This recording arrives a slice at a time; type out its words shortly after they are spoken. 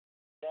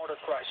water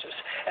crisis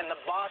and the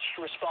botched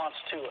response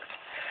to it.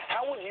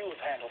 How would you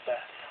have handled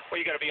that? Well,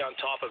 you got to be on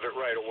top of it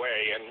right away,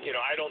 and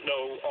I don't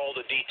know all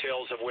the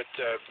details of what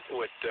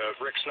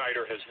Rick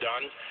Snyder has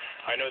done.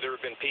 I know there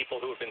have been people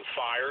who have been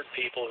fired,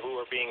 people who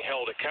are being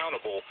held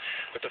accountable,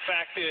 but the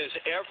fact is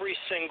every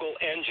single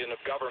engine of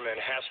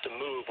government has to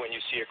move when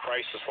you see a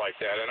crisis like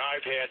that, and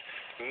I've had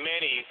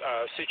many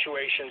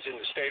situations in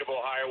the state of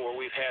Ohio where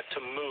we've had to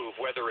move,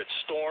 whether it's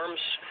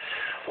storms,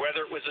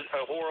 whether it was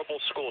a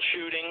horrible school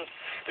shooting.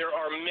 There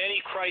are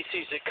many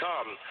crises that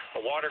come.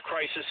 A water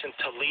crisis in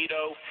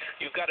Toledo.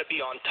 You've got to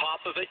be on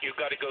top of it. You've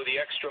got to go the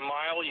extra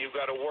mile. You've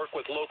got to work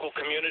with local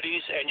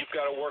communities, and you've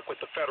got to work with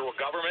the federal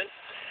government,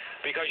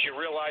 because you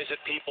realize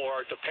that people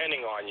are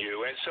depending on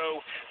you. And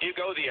so you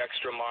go the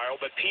extra mile,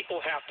 but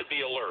people have to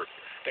be alert.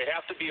 They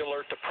have to be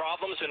alert to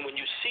problems, and when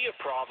you see a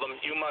problem,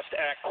 you must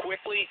act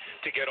quickly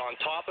to get on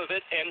top of it.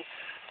 And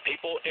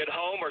people at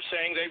home are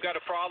saying they've got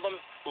a problem,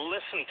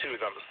 listen to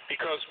them,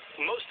 because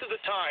most of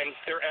the time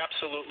they're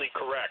absolutely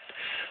correct.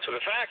 So the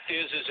fact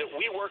is that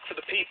we work for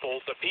the people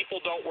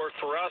don't work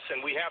for us,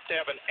 and we have to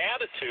have an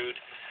attitude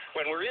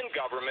when we're in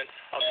government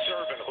of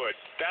servanthood.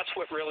 That's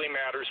what really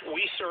matters.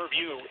 We serve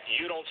you,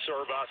 you don't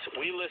serve us.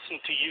 We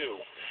listen to you,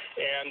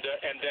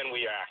 and then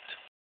we act.